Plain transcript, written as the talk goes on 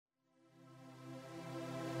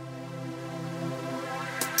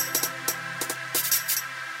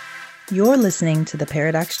You're listening to the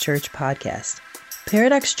Paradox Church podcast.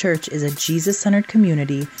 Paradox Church is a Jesus-centered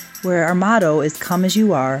community where our motto is come as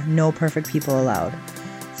you are, no perfect people allowed.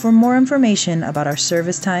 For more information about our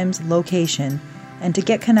service times, location, and to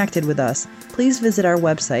get connected with us, please visit our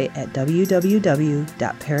website at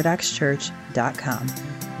www.paradoxchurch.com.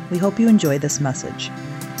 We hope you enjoy this message.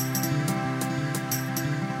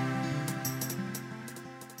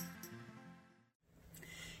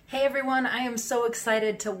 Hey everyone, I am so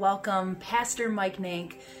excited to welcome Pastor Mike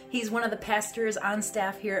Nank. He's one of the pastors on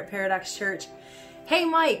staff here at Paradox Church. Hey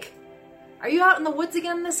Mike, are you out in the woods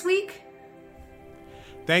again this week?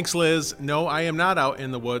 Thanks, Liz. No, I am not out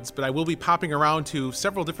in the woods, but I will be popping around to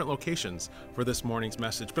several different locations for this morning's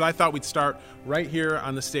message. But I thought we'd start right here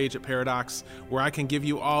on the stage at Paradox, where I can give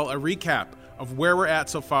you all a recap of where we're at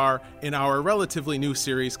so far in our relatively new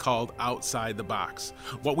series called Outside the Box.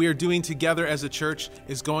 What we are doing together as a church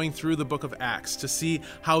is going through the book of Acts to see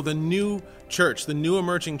how the new church, the new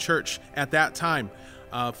emerging church at that time,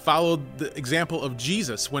 followed the example of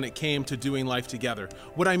Jesus when it came to doing life together.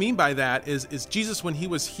 What I mean by that is Jesus, when he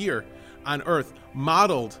was here on earth,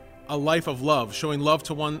 modeled a life of love, showing love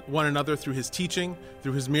to one another through his teaching,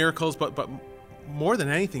 through his miracles, but more than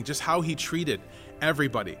anything, just how he treated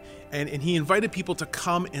everybody. And he invited people to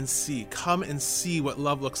come and see what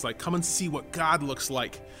love looks like, come and see what God looks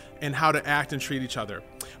like, and how to act and treat each other.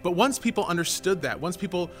 But once people understood that, once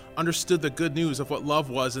people understood the good news of what love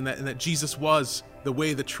was and that Jesus was the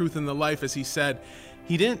way, the truth, and the life, as he said,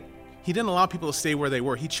 he didn't allow people to stay where they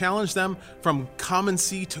were. He challenged them from come and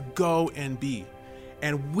see to go and be.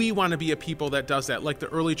 And we want to be a people that does that, like the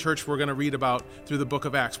early church we're going to read about through the book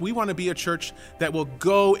of Acts. We want to be a church that will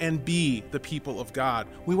go and be the people of God.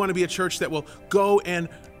 We want to be a church that will go and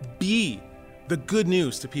be the good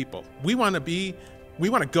news to people. We want to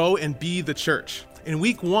go and be the church. In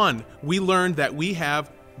week 1, we learned that we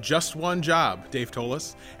have just one job, Dave told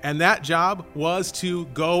us, and that job was to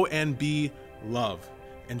go and be love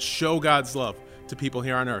and show God's love to people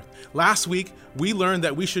here on earth. Last week, we learned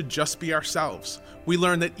that we should just be ourselves. We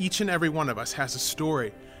learned that each and every one of us has a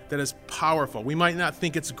story that is powerful. We might not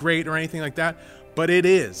think it's great or anything like that, but it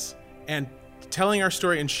is. And telling our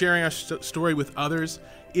story and sharing our story with others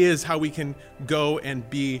is how we can go and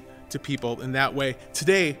be to people in that way.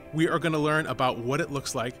 Today, we are going to learn about what it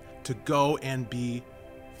looks like to go and be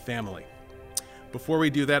family. Before we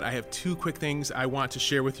do that, I have 2 quick things I want to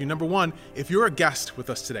share with you. Number 1, if you're a guest with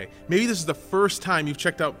us today, maybe this is the first time you've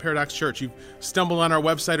checked out Paradox Church, you've stumbled on our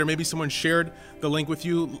website, or maybe someone shared the link with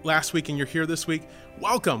you last week and you're here this week,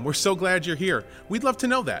 welcome. We're so glad you're here. We'd love to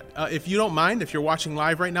know that. If you don't mind, if you're watching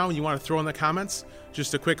live right now and you want to throw in the comments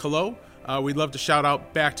just a quick hello, we'd love to shout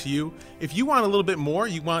out back to you. If you want a little bit more,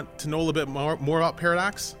 you want to know a little bit more about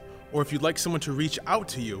Paradox, or if you'd like someone to reach out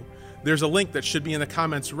to you, there's a link that should be in the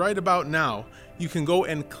comments right about now. You can go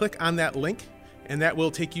and click on that link, and that will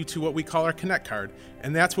take you to what we call our Connect card.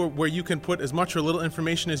 And that's where you can put as much or little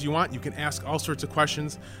information as you want. You can ask all sorts of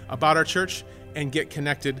questions about our church and get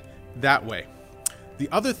connected that way. The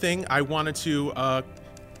other thing I wanted to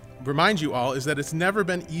remind you all is that it's never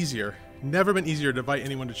been easier to invite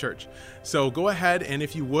anyone to church. So go ahead and,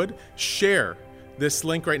 if you would, share this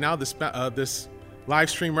link right now, this live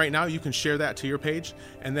stream right now. You can share that to your page,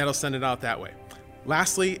 and that'll send it out that way.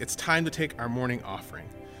 Lastly, it's time to take our morning offering.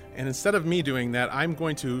 And instead of me doing that, I'm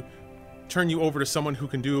going to turn you over to someone who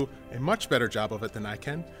can do a much better job of it than I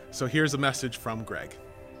can. So here's a message from Greg.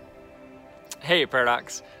 Hey,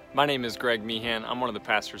 Paradox. My name is Greg Meehan. I'm one of the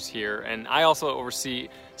pastors here, and I also oversee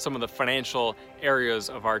some of the financial areas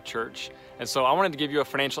of our church. And so I wanted to give you a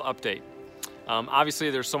financial update.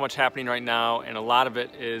 Obviously, there's so much happening right now, and a lot of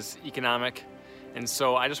it is economic. And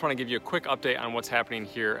so I just want to give you a quick update on what's happening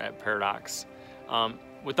here at Paradox.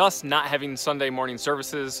 With us not having Sunday morning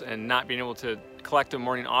services and not being able to collect a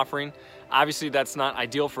morning offering, obviously that's not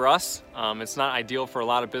ideal for us. It's not ideal for a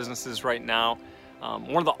lot of businesses right now.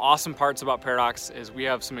 One of the awesome parts about Paradox is we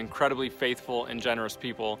have some incredibly faithful and generous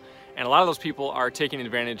people, and a lot of those people are taking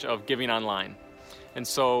advantage of giving online. And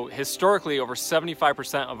so historically, over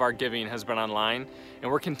 75% of our giving has been online,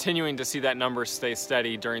 and we're continuing to see that number stay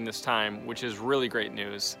steady during this time, which is really great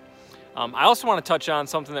news. I also want to touch on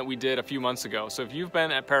something that we did a few months ago. So if you've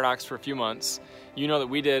been at Paradox for a few months, you know that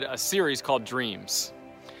we did a series called Dreams.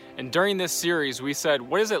 And during this series, we said,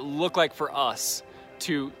 what does it look like for us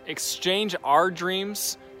to exchange our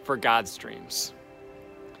dreams for God's dreams?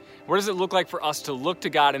 What does it look like for us to look to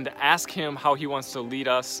God and to ask Him how He wants to lead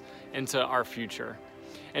us into our future?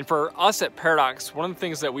 And for us at Paradox, one of the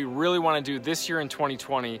things that we really want to do this year in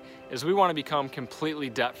 2020 is we want to become completely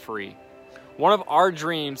debt-free. One of our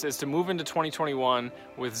dreams is to move into 2021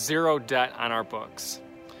 with 0 debt on our books.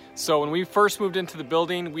 So when we first moved into the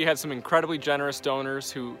building, we had some incredibly generous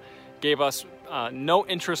donors who gave us no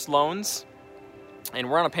interest loans. And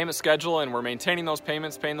we're on a payment schedule, and we're maintaining those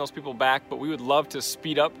payments, paying those people back, but we would love to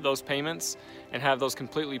speed up those payments and have those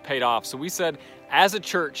completely paid off. So we said, as a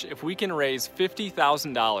church, if we can raise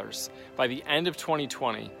 $50,000 by the end of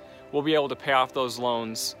 2020, we'll be able to pay off those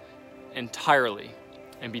loans entirely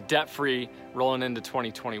and be debt-free rolling into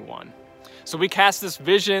 2021. So we cast this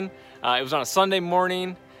vision. It was on a Sunday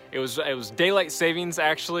morning. It was daylight savings,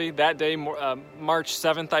 actually, that day, March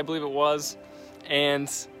 7th, I believe it was. And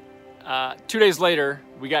 2 days later,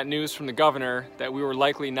 we got news from the governor that we were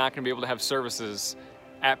likely not going to be able to have services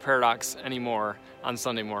at Paradox anymore on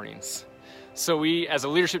Sunday mornings. So we, as a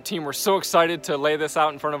leadership team, were so excited to lay this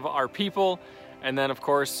out in front of our people. And then, of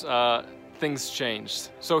course, things changed.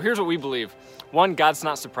 So here's what we believe. One, God's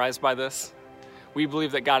not surprised by this. We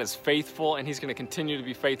believe that God is faithful, and he's going to continue to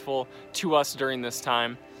be faithful to us during this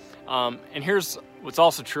time. And here's what's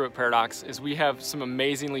also true at Paradox is we have some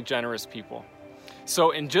amazingly generous people.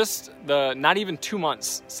 So in just the not even 2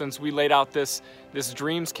 months since we laid out this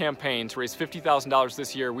Dreams campaign to raise $50,000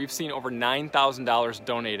 this year, we've seen over $9,000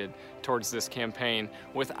 donated towards this campaign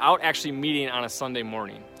without actually meeting on a Sunday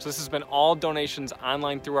morning. So this has been all donations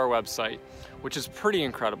online through our website, which is pretty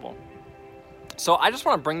incredible. So I just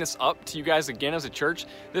want to bring this up to you guys again as a church.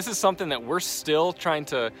 This is something that we're still trying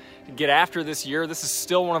to get after this year. This is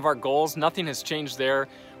still one of our goals. Nothing has changed there.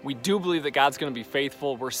 We do believe that God's going to be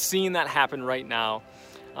faithful. We're seeing that happen right now.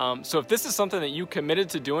 So if this is something that you committed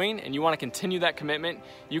to doing and you want to continue that commitment,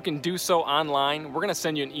 you can do so online. We're going to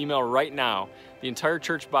send you an email right now, the entire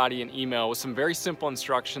church body an email with some very simple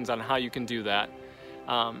instructions on how you can do that.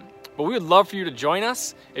 But we would love for you to join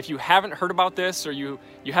us. If you haven't heard about this or you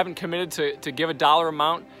haven't committed to give a dollar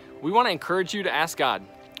amount, we want to encourage you to ask God,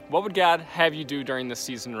 what would God have you do during this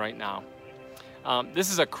season right now? This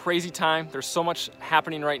is a crazy time. There's so much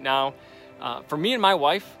happening right now. For me and my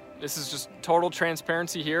wife, this is just total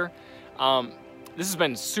transparency here. This has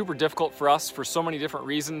been super difficult for us for so many different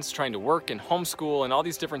reasons, trying to work and homeschool and all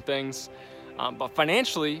these different things. But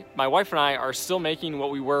financially, my wife and I are still making what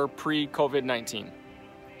we were pre-COVID-19.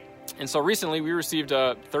 And so recently we received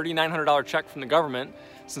a $3,900 check from the government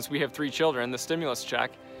since we have 3 children, the stimulus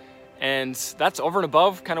check. And that's over and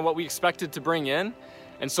above kind of what we expected to bring in.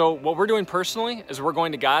 And so what we're doing personally is we're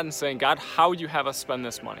going to God and saying, God, how would you have us spend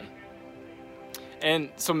this money? And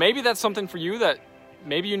so maybe that's something for you that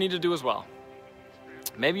maybe you need to do as well.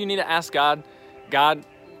 Maybe you need to ask God,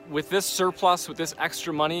 with this surplus, with this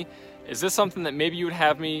extra money, is this something that maybe you would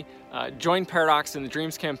have me join Paradox in the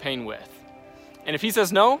Dreams campaign with? And if he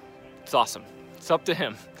says no, it's awesome. It's up to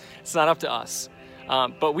him. It's not up to us.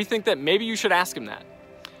 But we think that maybe you should ask him that.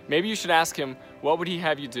 Maybe you should ask him, what would he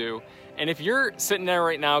have you do? And if you're sitting there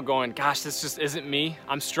right now going, gosh, this just isn't me.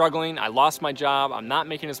 I'm struggling. I lost my job. I'm not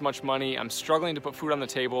making as much money. I'm struggling to put food on the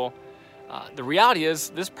table. The reality is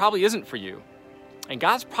this probably isn't for you. And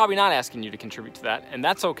God's probably not asking you to contribute to that, and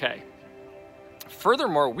that's okay.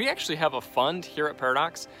 Furthermore, we actually have a fund here at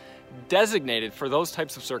Paradox designated for those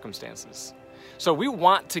types of circumstances. So we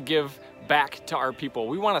want to give back to our people.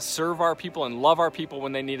 We want to serve our people and love our people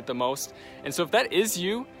when they need it the most. And so if that is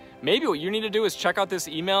you, maybe what you need to do is check out this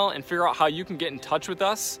email and figure out how you can get in touch with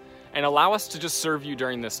us and allow us to just serve you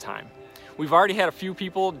during this time. We've already had a few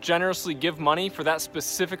people generously give money for that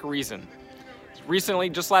specific reason. Recently,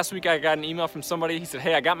 just last week, I got an email from somebody. He said,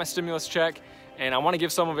 hey, I got my stimulus check and I want to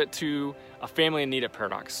give some of it to a family in need at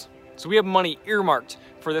Paradox. So we have money earmarked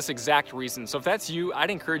for this exact reason. So if that's you, I'd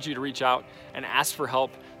encourage you to reach out and ask for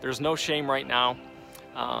help. There's no shame right now.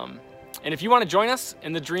 And if you want to join us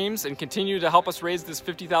in the Dreams and continue to help us raise this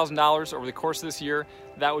 $50,000 over the course of this year,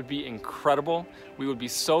 that would be incredible. We would be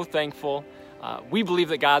so thankful. We believe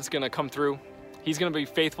that God's going to come through. He's going to be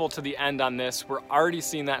faithful to the end on this. We're already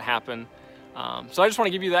seeing that happen. So I just want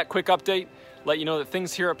to give you that quick update, let you know that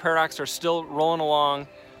things here at Paradox are still rolling along.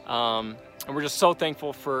 And we're just so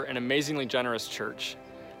thankful for an amazingly generous church.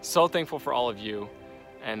 So thankful for all of you.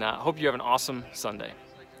 And hope you have an awesome Sunday.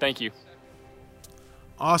 Thank you.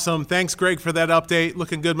 Awesome. Thanks, Greg, for that update.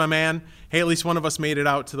 Looking good, my man. Hey, at least one of us made it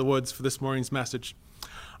out to the woods for this morning's message.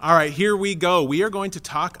 All right, here we go. We are going to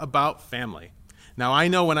talk about family. Now, I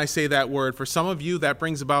know when I say that word, for some of you, that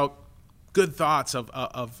brings about good thoughts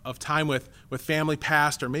of time with family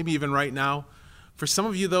past or maybe even right now. For some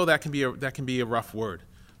of you, though, that can be a rough word.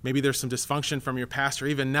 Maybe there's some dysfunction from your past or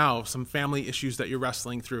even now some family issues that you're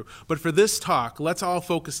wrestling through. But for this talk, let's all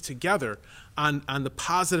focus together on the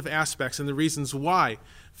positive aspects and the reasons why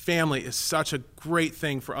family is such a great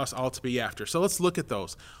thing for us all to be after. So let's look at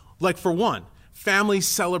those. Like for one, families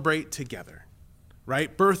celebrate together,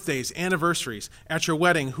 right? Birthdays, anniversaries. At your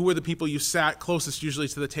wedding, who are the people you sat closest usually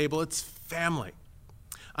to the table? It's family.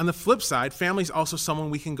 On the flip side, family is also someone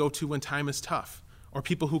we can go to when time is tough, or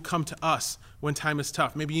people who come to us when time is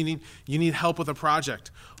tough. Maybe you need help with a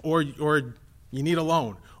project, or you need a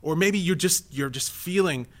loan, or maybe you're just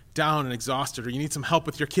feeling down and exhausted, or you need some help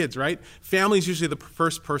with your kids, right? Family is usually the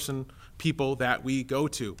first people that we go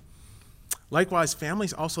to. Likewise, family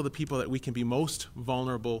is also the people that we can be most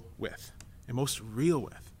vulnerable with and most real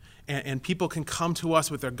with. And people can come to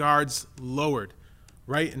us with their guards lowered,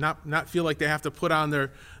 right? And not feel like they have to put on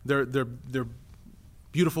their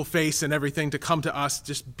beautiful face and everything to come to us.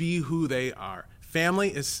 Just be who they are. Family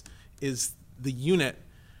is the unit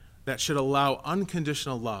that should allow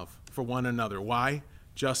unconditional love for one another. Why?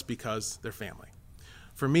 Just because they're family.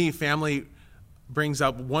 For me, family brings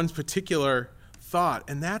up one particular thought,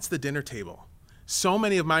 and that's the dinner table. So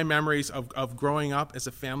many of my memories of growing up as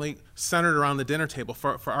a family centered around the dinner table.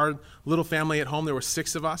 For our little family at home, there were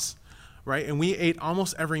 6 of us, right? And we ate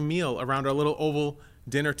almost every meal around our little oval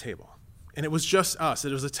dinner table. And it was just us.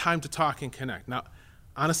 It was a time to talk and connect. Now,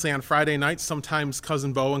 honestly, on Friday nights, sometimes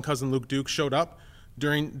Cousin Bo and Cousin Luke Duke showed up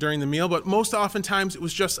during the meal, but most oftentimes it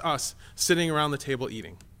was just us sitting around the table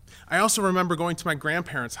eating. I also remember going to my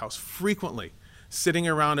grandparents' house frequently, sitting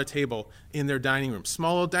around a table in their dining room.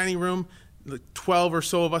 Small little dining room, 12 or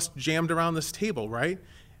so of us jammed around this table, right?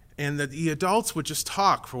 And the adults would just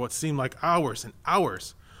talk for what seemed like hours and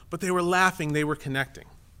hours, but they were laughing, they were connecting.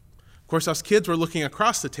 Of course, us kids were looking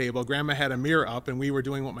across the table. Grandma had a mirror up, and we were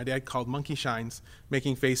doing what my dad called monkey shines,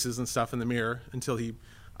 making faces and stuff in the mirror until he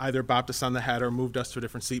either bopped us on the head or moved us to a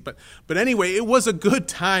different seat. But anyway, it was a good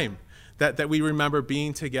time that we remember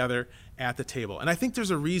being together at the table. And I think there's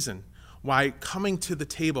a reason why coming to the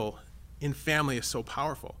table in family is so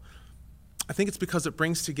powerful. I think it's because it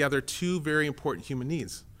brings together 2 very important human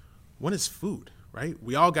needs. One is food, right?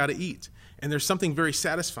 We all got to eat. And there's something very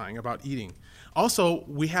satisfying about eating. Also,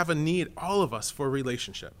 we have a need, all of us, for a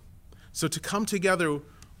relationship. So to come together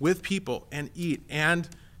with people and eat and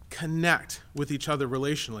connect with each other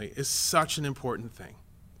relationally is such an important thing.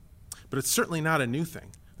 But it's certainly not a new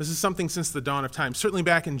thing. This is something since the dawn of time. Certainly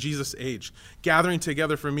back in Jesus' age, gathering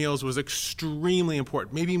together for meals was extremely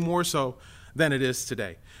important, maybe more so than it is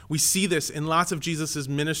today. We see this in lots of Jesus'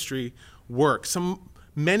 ministry work.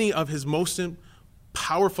 Many of his most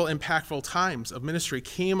powerful, impactful times of ministry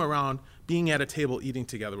came around being at a table eating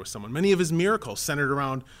together with someone. Many of his miracles centered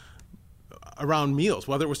around meals,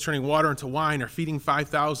 whether it was turning water into wine or feeding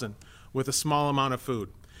 5,000 with a small amount of food.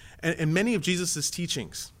 And many of Jesus'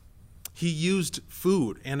 teachings, he used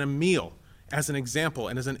food and a meal as an example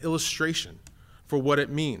and as an illustration for what it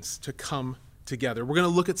means to come together. We're going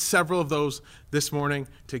to look at several of those this morning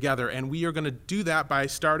together, and we are going to do that by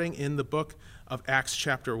starting in the book of Acts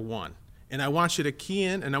chapter 1. And I want you to key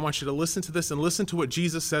in, and I want you to listen to this and listen to what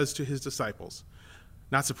Jesus says to his disciples.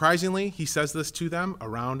 Not surprisingly, he says this to them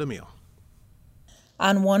around a meal.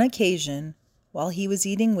 On one occasion, while he was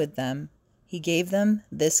eating with them, he gave them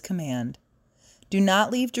this command: "Do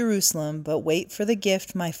not leave Jerusalem, but wait for the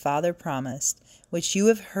gift my Father promised, which you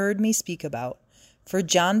have heard me speak about. For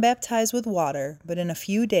John baptized with water, but in a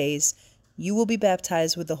few days you will be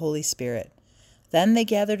baptized with the Holy Spirit." Then they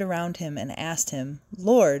gathered around him and asked him,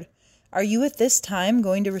 "Lord, are you at this time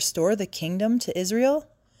going to restore the kingdom to Israel?"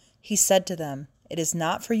 He said to them, "It is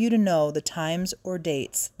not for you to know the times or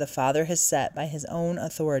dates the Father has set by his own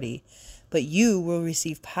authority, but you will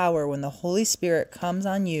receive power when the Holy Spirit comes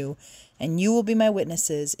on you, and you will be my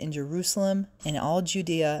witnesses in Jerusalem and all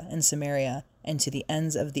Judea and Samaria and to the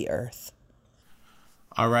ends of the earth."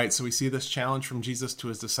 All right, so we see this challenge from Jesus to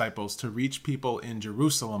his disciples to reach people in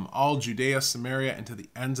Jerusalem, all Judea, Samaria, and to the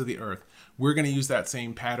ends of the earth. We're going to use that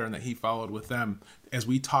same pattern that he followed with them as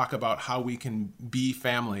we talk about how we can be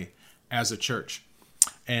family as a church.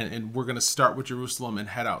 And we're going to start with Jerusalem and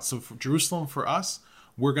head out. So for Jerusalem, for us,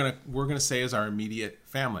 we're going to say is our immediate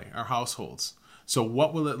family, our households. So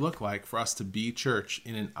what will it look like for us to be church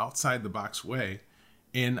in an outside-the-box way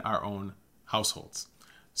in our own households?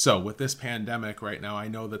 So with this pandemic right now, I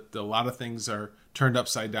know that a lot of things are turned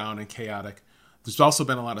upside down and chaotic. There's also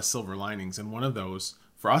been a lot of silver linings, and one of those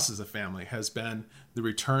for us as a family has been the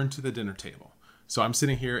return to the dinner table. So I'm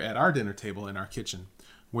sitting here at our dinner table in our kitchen,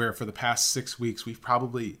 where for the past 6 weeks, we've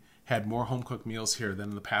probably had more home-cooked meals here than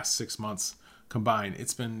in the past 6 months combined.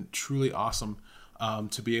 It's been truly awesome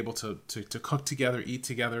to be able to cook together, eat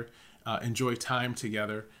together, enjoy time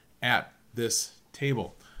together at this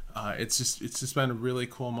table. It's just been a really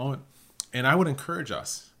cool moment. And I would encourage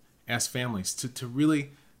us as families to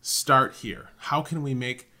really start here. How can we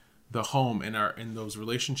make the home and those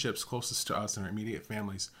relationships closest to us and our immediate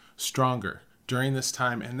families stronger during this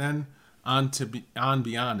time, and then on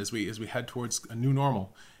beyond as we head towards a new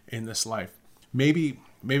normal in this life. Maybe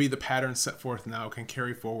the pattern set forth now can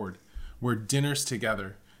carry forward, where dinners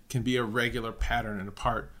together can be a regular pattern and a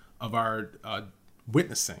part of our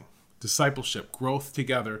witnessing, discipleship, growth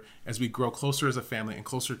together as we grow closer as a family and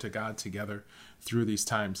closer to God together through these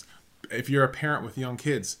times. If you're a parent with young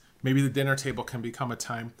kids, maybe the dinner table can become a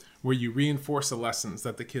time where you reinforce the lessons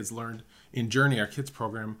that the kids learned in Journey, our kids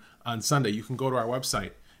program, on Sunday. You can go to our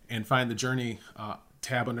website and find the Journey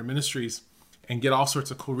tab under Ministries and get all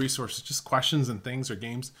sorts of cool resources, just questions and things or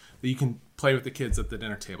games that you can play with the kids at the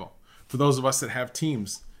dinner table. For those of us that have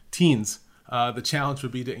teens, the challenge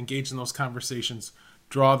would be to engage in those conversations,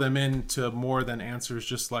 draw them into more than answers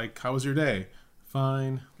just like, how was your day?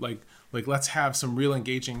 Fine. Like let's have some real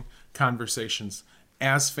engaging conversations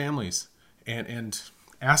as families and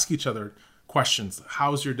ask each other questions.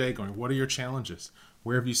 How's your day going? What are your challenges?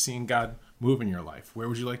 Where have you seen God move in your life? Where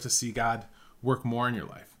would you like to see God work more in your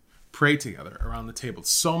life? Pray together around the table.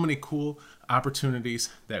 So many cool opportunities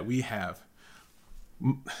that we have,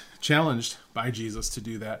 challenged by Jesus to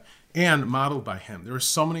do that and modeled by him. There were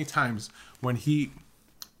so many times when he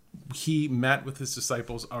met with his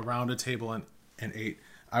disciples around a table and ate.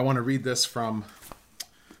 I want to read this from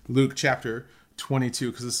Luke chapter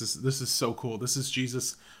 22 because this is so cool. This is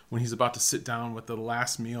Jesus when he's about to sit down with the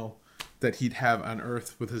last meal that he'd have on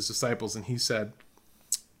earth with his disciples, and he said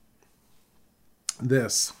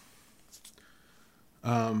this.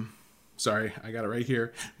 Sorry, I got it right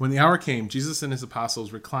here. When the hour came, Jesus and his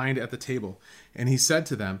apostles reclined at the table, and he said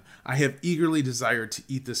to them, I have eagerly desired to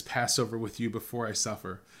eat this Passover with you before I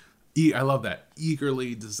suffer. I love that.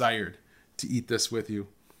 Eagerly desired to eat this with you.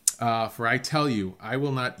 For I tell you, I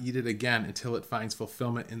will not eat it again until it finds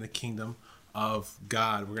fulfillment in the kingdom of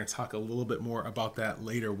God. We're going to talk a little bit more about that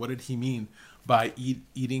later. What did he mean by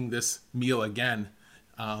eating this meal again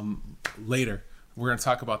later? We're going to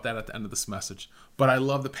talk about that at the end of this message. But I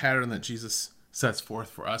love the pattern that Jesus sets forth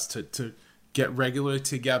for us to get regularly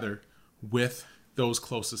together with those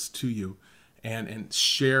closest to you and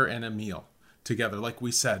share in a meal together. Like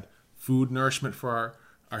we said, food nourishment for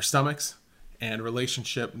our stomachs and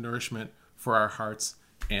relationship nourishment for our hearts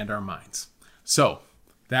and our minds. So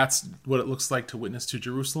that's what it looks like to witness to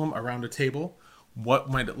Jerusalem around a table. What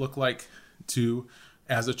might it look like to,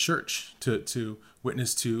 as a church, to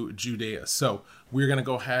witness to Judea? So we're going to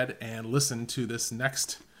go ahead and listen to this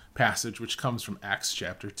next passage, which comes from Acts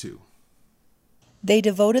chapter 2. They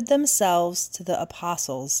devoted themselves to the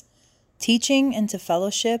apostles, teaching and to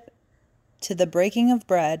fellowship, to the breaking of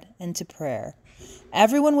bread and to prayer.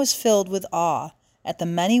 Everyone was filled with awe at the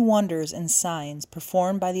many wonders and signs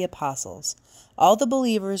performed by the apostles. All the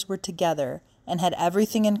believers were together and had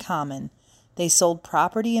everything in common. They sold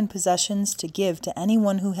property and possessions to give to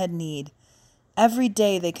anyone who had need. Every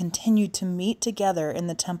day they continued to meet together in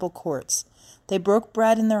the temple courts. They broke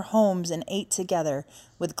bread in their homes and ate together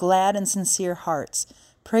with glad and sincere hearts,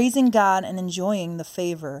 praising God and enjoying the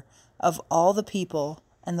favor of all the people,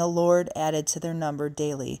 and the Lord added to their number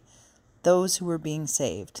daily those who were being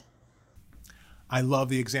saved. I love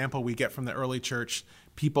the example we get from the early church,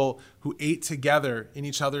 people who ate together in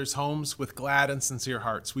each other's homes with glad and sincere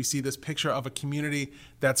hearts. We see this picture of a community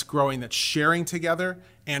that's growing, that's sharing together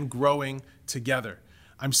and growing together.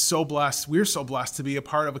 I'm so blessed. We're so blessed to be a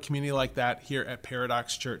part of a community like that here at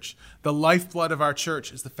Paradox Church. The lifeblood of our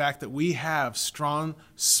church is the fact that we have strong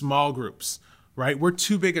small groups, right? We're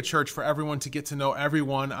too big a church for everyone to get to know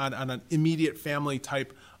everyone on an immediate family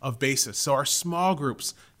type of basis. So our small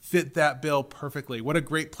groups fit that bill perfectly. What a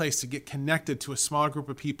great place to get connected to a small group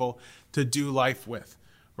of people to do life with,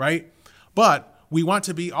 right? But we want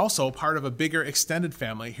to be also part of a bigger extended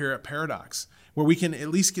family here at Paradox, where we can at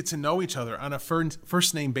least get to know each other on a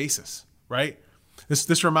first name basis, right?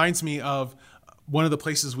 This reminds me of one of the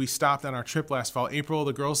places we stopped on our trip last fall. April,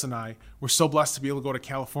 the girls and I were so blessed to be able to go to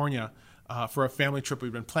California for a family trip.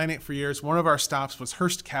 We've been planning it for years. One of our stops was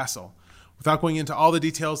Hearst Castle. Without going into all the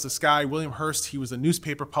details, this guy, William Hearst, he was a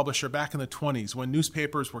newspaper publisher back in the 1920s when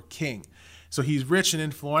newspapers were king. So he's rich and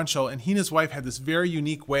influential, and he and his wife had this very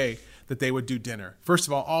unique way that they would do dinner. First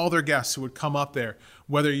of all their guests who would come up there,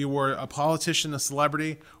 whether you were a politician, a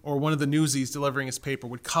celebrity, or one of the newsies delivering his paper,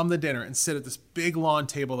 would come to dinner and sit at this big lawn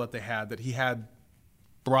table that he had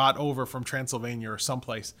brought over from Transylvania or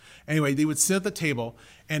someplace. Anyway, they would sit at the table,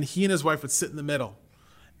 and he and his wife would sit in the middle.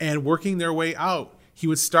 And working their way out, he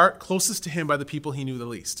would start closest to him by the people he knew the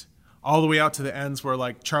least, all the way out to the ends where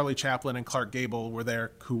like Charlie Chaplin and Clark Gable were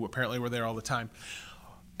there, who apparently were there all the time.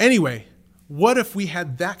 Anyway, what if we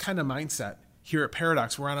had that kind of mindset here at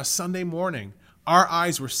Paradox, where on a Sunday morning, Our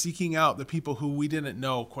eyes were seeking out the people who we didn't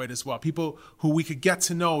know quite as well, people who we could get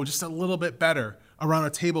to know just a little bit better around a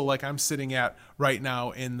table like I'm sitting at right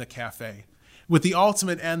now in the cafe, with the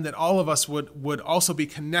ultimate end that all of us would also be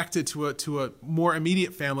connected to a more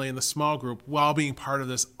immediate family in the small group while being part of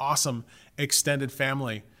this awesome extended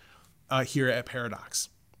family here at Paradox.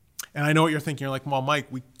 And I know what you're thinking. You're like, well, Mike,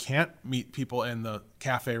 we can't meet people in the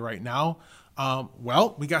cafe right now.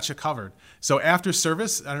 Well, we got you covered. So after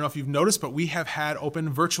service, I don't know if you've noticed, but we have had open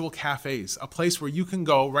virtual cafes, a place where you can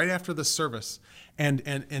go right after the service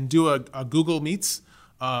and do a Google Meets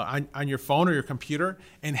on your phone or your computer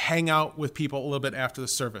and hang out with people a little bit after the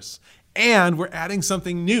service. And we're adding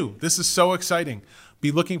something new. This is so exciting.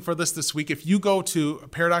 Be looking for this week. If you go to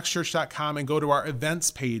paradoxchurch.com and go to our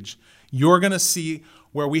events page, you're going to see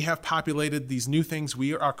where we have populated these new things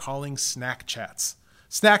we are calling snack chats.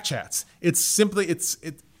 Snack chats. It's simply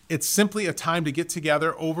a time to get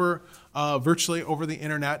together over virtually over the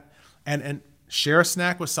internet and share a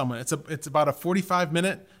snack with someone. It's about a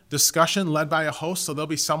 45-minute discussion led by a host, so there'll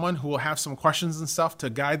be someone who will have some questions and stuff to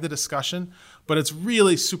guide the discussion, but it's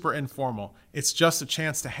really super informal. It's just a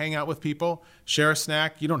chance to hang out with people, share a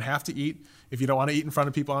snack. You don't have to eat if you don't want to eat in front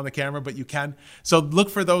of people on the camera, but you can. So look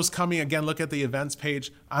for those coming. Again, look at the events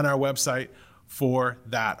page on our website for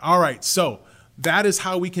that. All right, so that is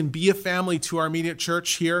how we can be a family to our immediate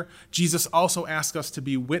church here. Jesus also asked us to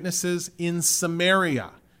be witnesses in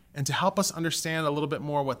Samaria. And to help us understand a little bit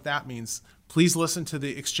more what that means, please listen to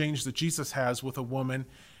the exchange that Jesus has with a woman.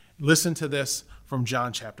 Listen to this from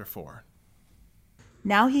John chapter 4.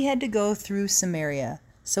 Now he had to go through Samaria.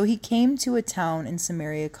 So he came to a town in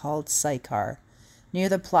Samaria called Sychar, near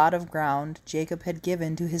the plot of ground Jacob had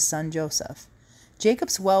given to his son Joseph.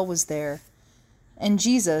 Jacob's well was there, and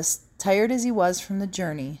Jesus, tired as he was from the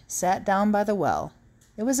journey, sat down by the well.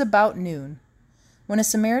 It was about noon. When a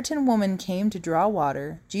Samaritan woman came to draw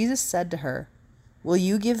water, Jesus said to her, "Will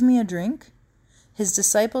you give me a drink?" His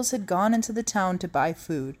disciples had gone into the town to buy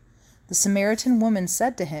food. The Samaritan woman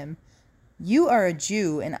said to him, "You are a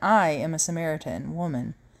Jew, and I am a Samaritan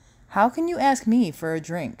woman. How can you ask me for a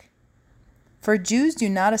drink?" For Jews do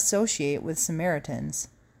not associate with Samaritans.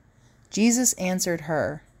 Jesus answered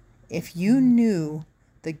her, "If you knew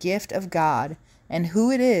the gift of God and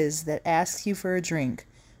who it is that asks you for a drink,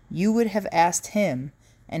 you would have asked him,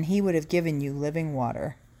 and he would have given you living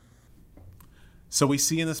water." So we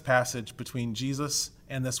see in this passage between Jesus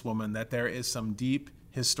and this woman that there is some deep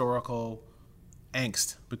historical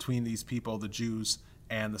angst between these people, the Jews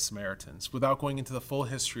and the Samaritans. Without going into the full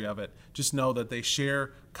history of it, just know that they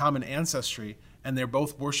share common ancestry and they're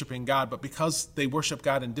both worshiping God. But because they worship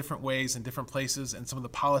God in different ways in different places, and some of the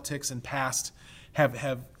politics and past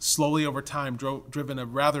have slowly over time driven a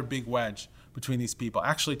rather big wedge between these people,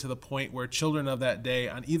 actually to the point where children of that day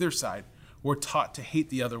on either side were taught to hate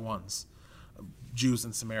the other ones, Jews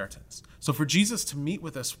and Samaritans. So for Jesus to meet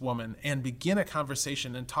with this woman and begin a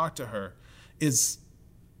conversation and talk to her is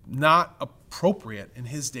not appropriate in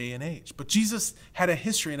his day and age. But Jesus had a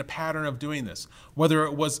history and a pattern of doing this, whether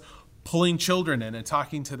it was pulling children in and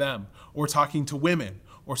talking to them, or talking to women,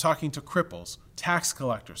 or talking to cripples, tax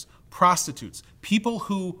collectors, prostitutes, people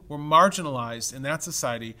who were marginalized in that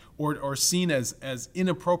society or seen as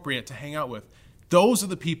inappropriate to hang out with. Those are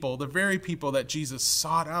the people, the very people that Jesus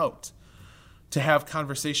sought out to have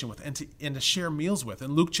conversation with and to share meals with.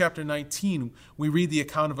 In Luke chapter 19, we read the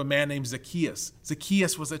account of a man named Zacchaeus.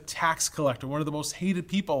 Zacchaeus was a tax collector, one of the most hated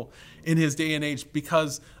people in his day and age,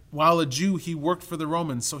 because while a Jew, he worked for the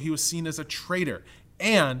Romans, so he was seen as a traitor.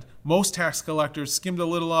 And most tax collectors skimmed a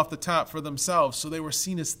little off the top for themselves, so they were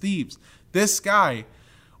seen as thieves. This guy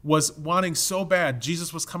was wanting so bad.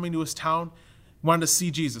 Jesus was coming to his town, wanted to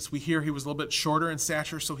see Jesus. We hear he was a little bit shorter in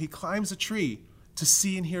stature, so he climbs a tree to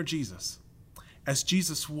see and hear Jesus. As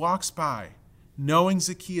Jesus walks by, knowing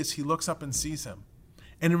Zacchaeus, he looks up and sees him.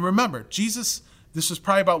 And remember, Jesus, this was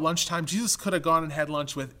probably about lunchtime. Jesus could have gone and had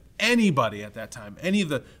lunch with anybody at that time, any of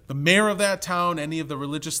the mayor of that town, any of the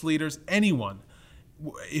religious leaders, anyone.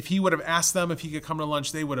 If he would have asked them if he could come to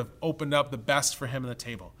lunch, they would have opened up the best for him on the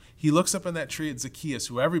table. He looks up in that tree at Zacchaeus,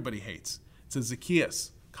 who everybody hates. Says,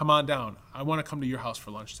 "Zacchaeus, come on down. I want to come to your house for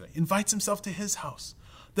lunch today." Invites himself to his house.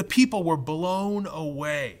 The people were blown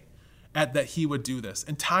away at that he would do this.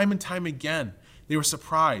 And time again, they were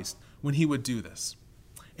surprised when he would do this.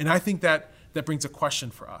 And I think that brings a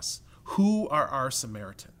question for us. Who are our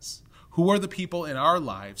Samaritans? Who are the people in our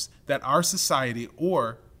lives that our society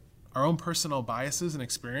or our own personal biases and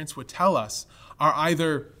experience would tell us are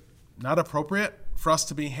either not appropriate for us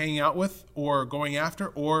to be hanging out with or going after,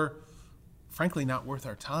 or frankly not worth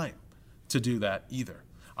our time to do that either?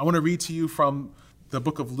 I want to read to you from the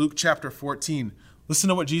book of Luke chapter 14. Listen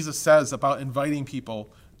to what Jesus says about inviting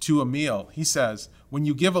people to a meal. He says, when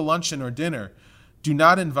you give a luncheon or dinner, do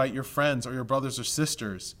not invite your friends or your brothers or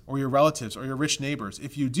sisters or your relatives or your rich neighbors.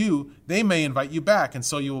 If you do, they may invite you back, and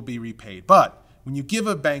so you will be repaid. But when you give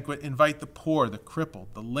a banquet, invite the poor, the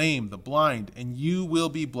crippled, the lame, the blind, and you will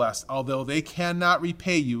be blessed. Although they cannot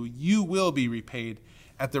repay you, you will be repaid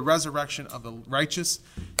at the resurrection of the righteous.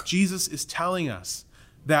 Jesus is telling us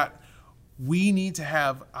that we need to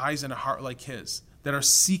have eyes and a heart like his, that are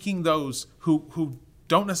seeking those who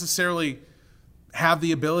don't necessarily have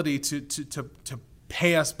the ability to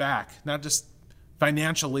pay us back, not just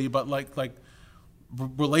financially, but like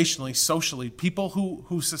relationally, socially. People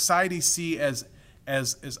who society see as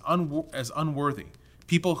unworthy.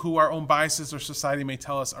 People who our own biases or society may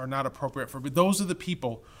tell us are not appropriate for. But those are the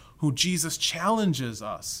people who Jesus challenges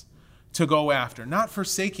us to go after, not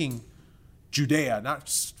forsaking Judea, not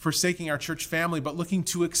forsaking our church family, but looking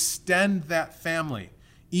to extend that family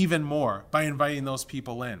even more by inviting those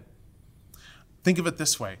people in. Think of it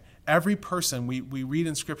this way. Every person we read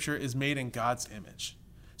in Scripture is made in God's image.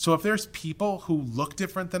 So if there's people who look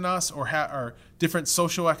different than us or are different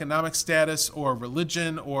socioeconomic status or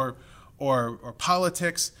religion or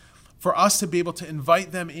politics, for us to be able to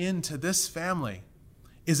invite them into this family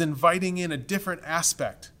is inviting in a different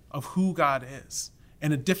aspect of who God is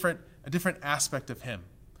and a different aspect of him.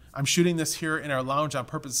 I'm shooting this here in our lounge on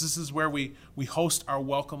purpose. This is where we host our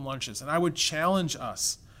welcome lunches. And I would challenge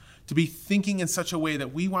us to be thinking in such a way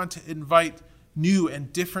that we want to invite new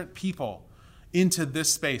and different people into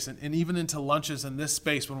this space and even into lunches in this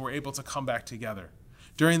space when we're able to come back together.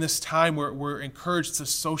 During this time, we're encouraged to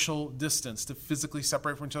social distance, to physically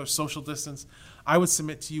separate from each other, social distance. I would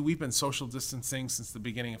submit to you, we've been social distancing since the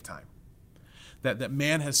beginning of time. That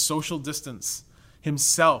man has social distance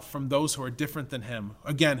himself from those who are different than him,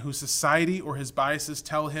 again, whose society or his biases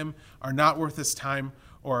tell him are not worth his time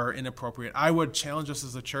or are inappropriate. I would challenge us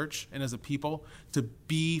as a church and as a people to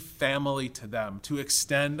be family to them, to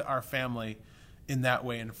extend our family in that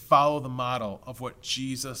way and follow the model of what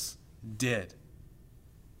Jesus did.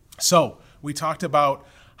 So we talked about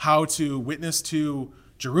how to witness to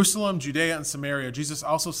Jerusalem, Judea, and Samaria. Jesus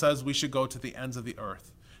also says we should go to the ends of the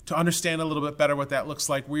earth. To understand a little bit better what that looks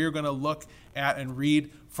like, we are going to look at and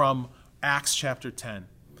read from Acts chapter 10.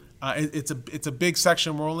 It's a big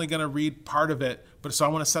section. We're only going to read part of it, but so I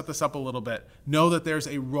want to set this up a little bit. Know that there's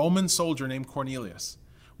a Roman soldier named Cornelius.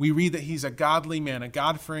 We read that he's a godly man, a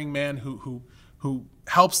God-fearing man who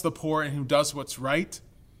helps the poor and who does what's right.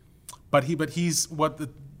 But he's what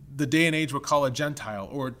the day and age would call a Gentile,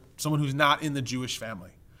 or someone who's not in the Jewish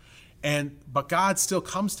family. But God still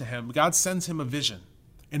comes to him. God sends him a vision.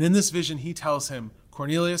 And in this vision, he tells him,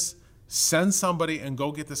 Cornelius, send somebody and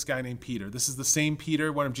go get this guy named Peter. This is the same Peter,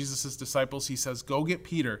 one of Jesus' disciples. He says, go get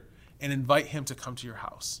Peter and invite him to come to your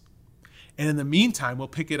house. And in the meantime, we'll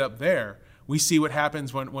pick it up there. We see what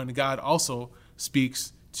happens when God also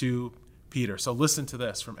speaks to Peter. So listen to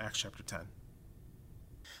this from Acts chapter 10.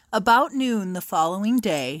 About noon the following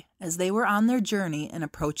day, as they were on their journey and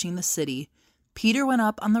approaching the city, Peter went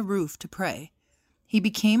up on the roof to pray. He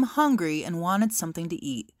became hungry and wanted something to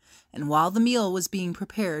eat, and while the meal was being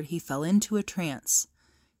prepared, he fell into a trance.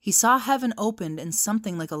 He saw heaven opened and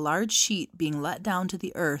something like a large sheet being let down to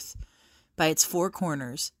the earth by its four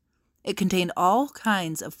corners. It contained all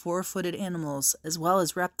kinds of four-footed animals, as well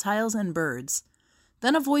as reptiles and birds.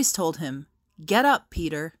 Then a voice told him, "Get up,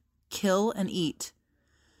 Peter, kill and eat."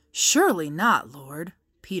 "Surely not, Lord,"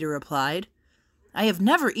 Peter replied. "I have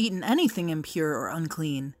never eaten anything impure or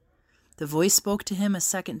unclean." The voice spoke to him a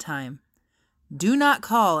second time. "Do not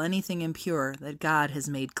call anything impure that God has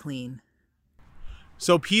made clean."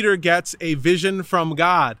 So Peter gets a vision from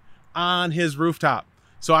God on his rooftop.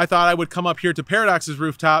 So I thought I would come up here to Paradox's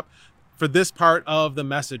rooftop for this part of the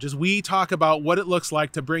message as we talk about what it looks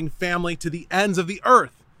like to bring family to the ends of the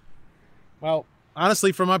earth. Well,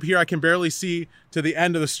 honestly, from up here, I can barely see to the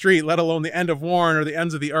end of the street, let alone the end of Warren or the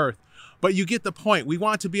ends of the earth. But you get the point. We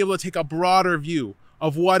want to be able to take a broader view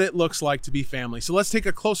of what it looks like to be family. So let's take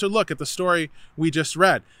a closer look at the story we just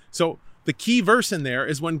read. So the key verse in there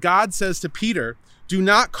is when God says to Peter, do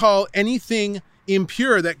not call anything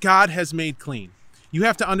impure that God has made clean. You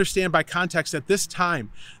have to understand by context at this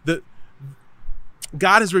time that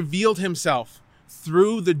God has revealed himself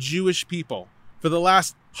through the Jewish people for the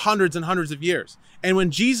last hundreds and hundreds of years. And when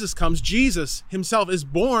Jesus comes, Jesus himself is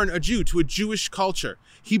born a Jew to a Jewish culture.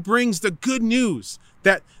 He brings the good news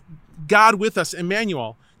that God with us,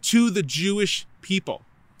 Emmanuel, to the Jewish people.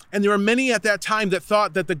 And there were many at that time that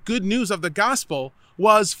thought that the good news of the gospel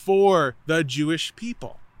was for the Jewish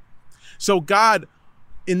people. So God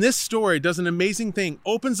in this story does an amazing thing,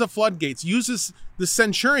 opens the floodgates, uses the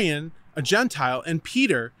centurion, a Gentile, and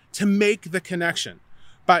Peter to make the connection.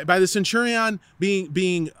 By the centurion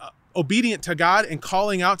being obedient to God and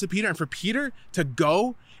calling out to Peter, and for Peter to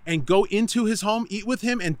go into his home, eat with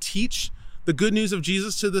him, and teach the good news of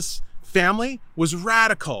Jesus to this family was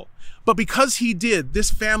radical. But because he did, this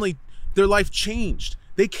family, their life changed.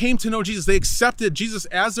 They came to know Jesus. They accepted Jesus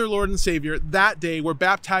as their Lord and Savior that day, were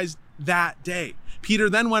baptized that day. Peter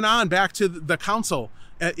then went on back to the council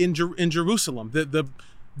in Jerusalem,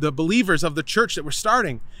 the believers of the church that were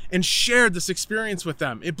starting, and shared this experience with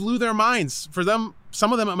them. It blew their minds. For them,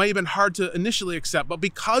 some of them, it might have been hard to initially accept, but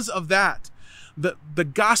because of that, the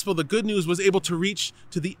gospel, the good news, was able to reach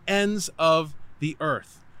to the ends of the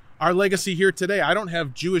earth. Our legacy here today, I don't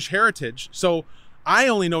have Jewish heritage, so I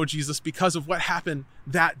only know Jesus because of what happened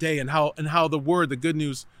that day and how the word, the good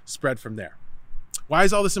news, spread from there. Why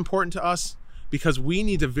is all this important to us? Because we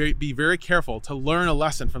need to be very careful to learn a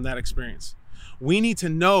lesson from that experience. We need to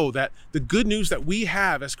know that the good news that we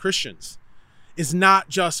have as Christians is not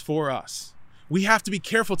just for us. We have to be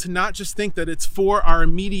careful to not just think that it's for our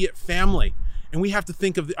immediate family, and we have to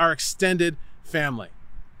think of our extended family.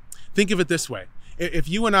 Think of it this way. If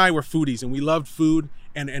you and I were foodies and we loved food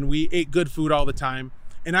and we ate good food all the time,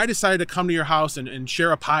 and I decided to come to your house and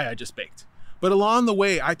share a pie I just baked, but along the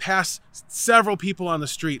way I pass several people on the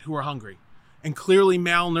street who are hungry and clearly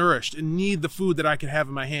malnourished and need the food that I can have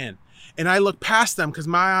in my hand, and I look past them because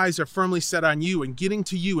my eyes are firmly set on you and getting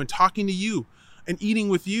to you and talking to you and eating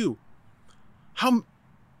with you, how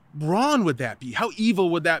wrong would that be? How evil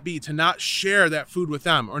would that be to not share that food with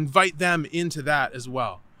them or invite them into that as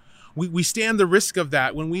well? We stand the risk of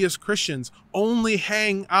that when we as Christians only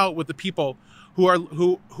hang out with the people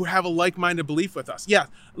who have a like-minded belief with us. Yeah,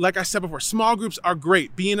 like I said before, small groups are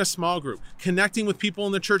great. Being a small group, connecting with people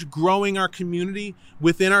in the church, growing our community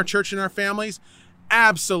within our church and our families,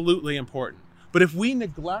 absolutely important. But if we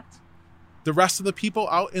neglect the rest of the people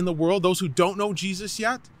out in the world, those who don't know Jesus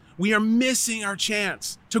yet, we are missing our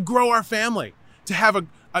chance to grow our family, to have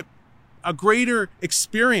a greater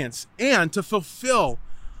experience, and to fulfill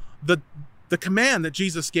the command that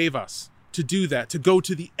Jesus gave us to do that, to go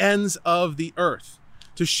to the ends of the earth,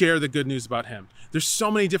 to share the good news about him. There's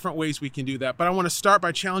so many different ways we can do that, but I want to start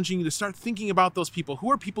by challenging you to start thinking about those people.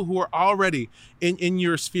 Who are people who are already in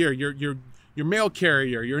your sphere, your mail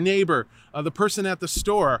carrier, your neighbor, the person at the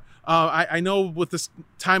store. I know with this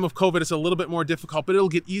time of COVID, it's a little bit more difficult, but it'll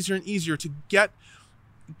get easier and easier to get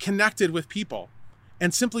connected with people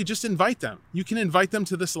and simply just invite them. You can invite them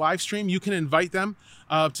to this live stream. You can invite them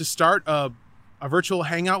to start a virtual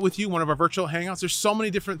hangout with you, one of our virtual hangouts. There's so many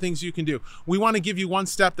different things you can do. We want to give you one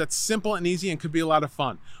step that's simple and easy and could be a lot of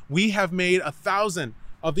fun. We have made 1,000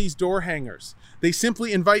 of these door hangers. They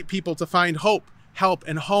simply invite people to find hope, help,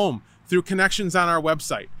 and home through connections on our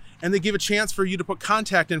website. And they give a chance for you to put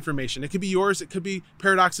contact information. It could be yours, it could be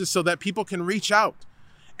Paradox's, so that people can reach out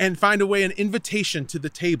and find a way, an invitation to the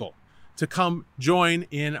table to come join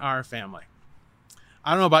in our family.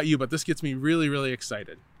 I don't know about you, but this gets me really, really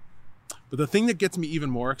excited. But the thing that gets me even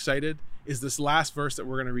more excited is this last verse that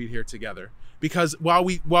we're going to read here together. Because while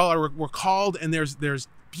we're called and there's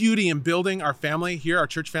beauty in building our family here, our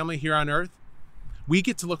church family here on earth, we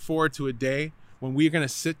get to look forward to a day when we're going to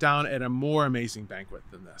sit down at a more amazing banquet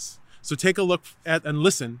than this. So take a look at and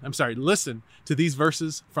listen to these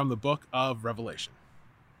verses from the book of Revelation.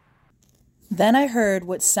 Then I heard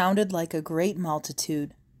what sounded like a great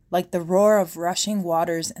multitude, like the roar of rushing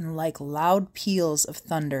waters and like loud peals of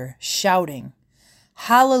thunder, shouting,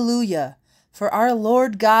 "Hallelujah! For our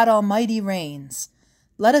Lord God Almighty reigns.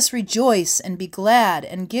 Let us rejoice and be glad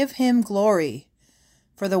and give him glory.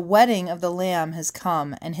 For the wedding of the Lamb has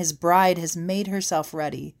come, and his bride has made herself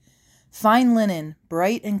ready. Fine linen,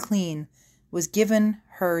 bright and clean, was given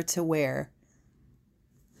her to wear."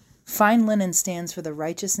 Fine linen stands for the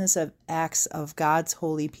righteousness of acts of God's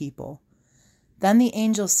holy people. Then the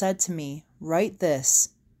angel said to me, "Write this,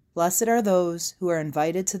 blessed are those who are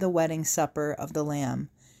invited to the wedding supper of the Lamb."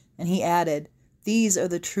 And he added, "These are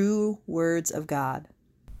the true words of God."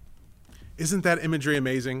 Isn't that imagery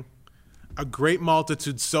amazing? A great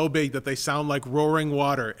multitude so big that they sound like roaring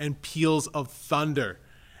water and peals of thunder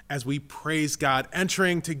as we praise God,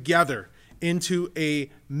 entering together into a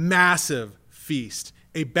massive feast,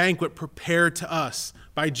 a banquet prepared to us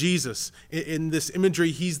by Jesus. In this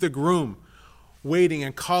imagery, he's the groom, waiting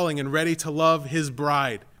and calling and ready to love his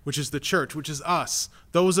bride, which is the church, which is us,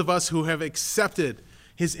 those of us who have accepted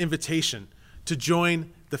his invitation to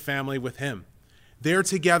join the family with him. They're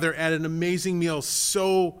together at an amazing meal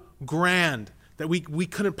so grand that we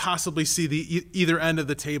couldn't possibly see the either end of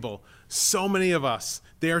the table. So many of us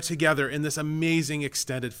there together in this amazing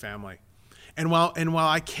extended family. And while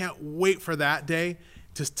I can't wait for that day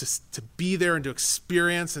to be there and to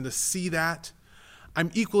experience and to see that, I'm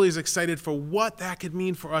equally as excited for what that could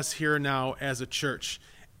mean for us here now as a church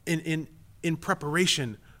in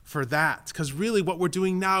preparation for that. Because really what we're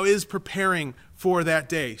doing now is preparing for that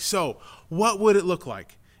day. So what would it look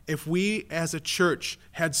like if we as a church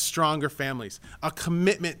had stronger families, a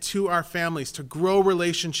commitment to our families to grow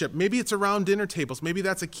relationship? Maybe it's around dinner tables. Maybe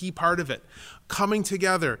that's a key part of it. Coming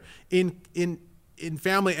together in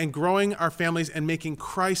family and growing our families and making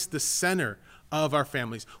Christ the center of our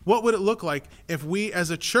families. What would it look like if we as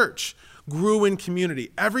a church grew in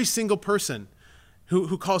community? Every single person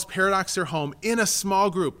who calls Paradox their home in a small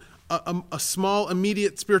group, a small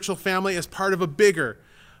immediate spiritual family as part of a bigger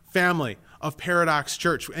family of Paradox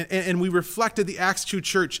Church. And we reflected the Acts 2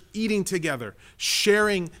 church eating together,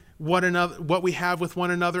 sharing what we have with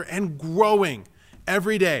one another, and growing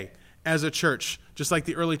every day as a church, just like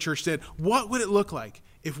the early church did. What would it look like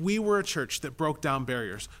if we were a church that broke down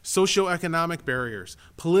barriers, socioeconomic barriers,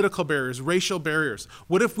 political barriers, racial barriers?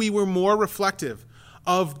 What if we were more reflective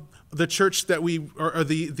of the church that or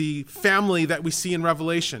the family that we see in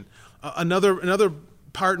Revelation? Another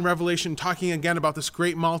part in Revelation, talking again about this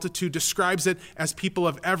great multitude, describes it as people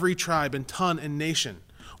of every tribe and tongue and nation.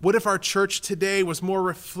 What if our church today was more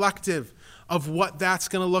reflective of what that's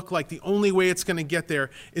going to look like? The only way it's going to get there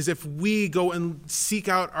is if we go and seek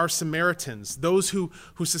out our Samaritans, those who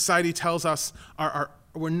society tells us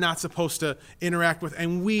we're not supposed to interact with,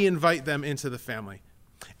 and we invite them into the family.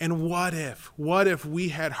 And what if we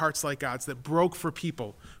had hearts like God's that broke for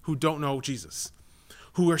people who don't know Jesus,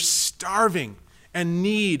 who are starving and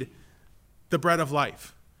need the bread of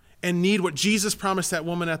life, and need what Jesus promised that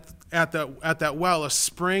woman at that well, a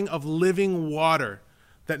spring of living water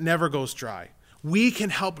that never goes dry. We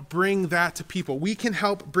can help bring that to people. We can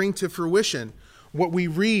help bring to fruition what we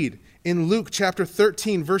read in Luke chapter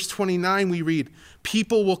 13, verse 29. We read,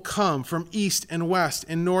 "People will come from east and west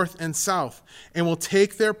and north and south and will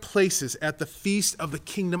take their places at the feast of the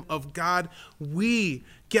kingdom of God." We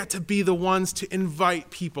get to be the ones to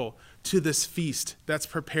invite people to this feast that's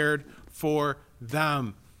prepared for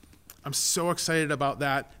them. I'm so excited about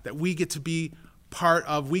that we get to be part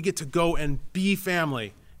of. We get to go and be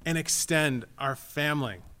family and extend our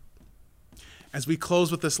family. As we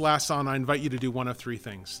close with this last song, I invite you to do one of three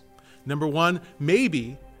things. Number one,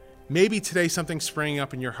 maybe today something's springing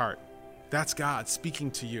up in your heart. That's God speaking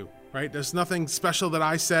to you, right? There's nothing special that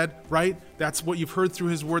I said, right? That's what you've heard through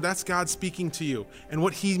his word. That's God speaking to you. And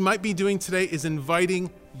what he might be doing today is inviting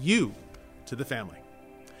you to the family,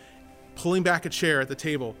 pulling back a chair at the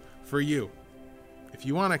table for you. If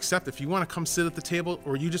you want to accept, if you want to come sit at the table,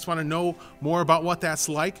 or you just want to know more about what that's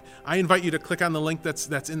like, I invite you to click on the link that's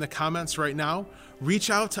in the comments right now. Reach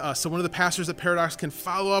out to us so one of the pastors at Paradox can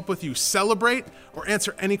follow up with you, celebrate, or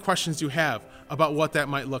answer any questions you have about what that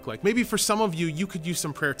might look like. Maybe for some of you, you could use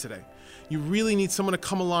some prayer today. You really need someone to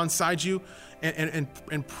come alongside you and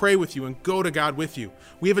pray with you and go to God with you.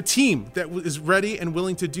 We have a team that is ready and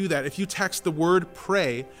willing to do that. If you text the word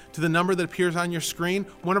pray to the number that appears on your screen,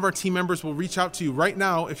 one of our team members will reach out to you right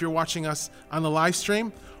now if you're watching us on the live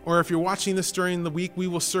stream, or if you're watching this during the week, we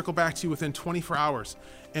will circle back to you within 24 hours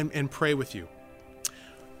and pray with you.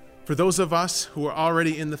 For those of us who are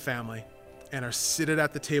already in the family and are seated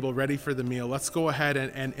at the table ready for the meal, let's go ahead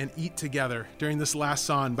and eat together during this last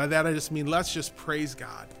song. By that I just mean let's just praise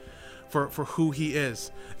God for who he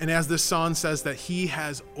is. And as this song says, that he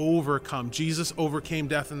has overcome. Jesus overcame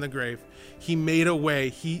death in the grave. He made a way.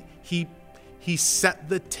 He set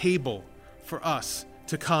the table for us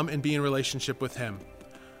to come and be in relationship with him.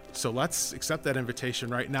 So let's accept that invitation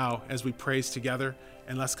right now as we praise together,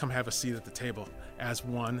 and let's come have a seat at the table as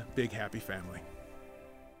one big happy family.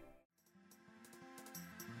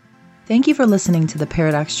 Thank you for listening to the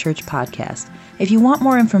Paradox Church podcast. If you want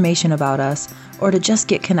more information about us or to just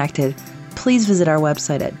get connected, please visit our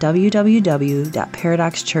website at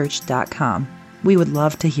www.paradoxchurch.com. We would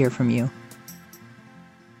love to hear from you.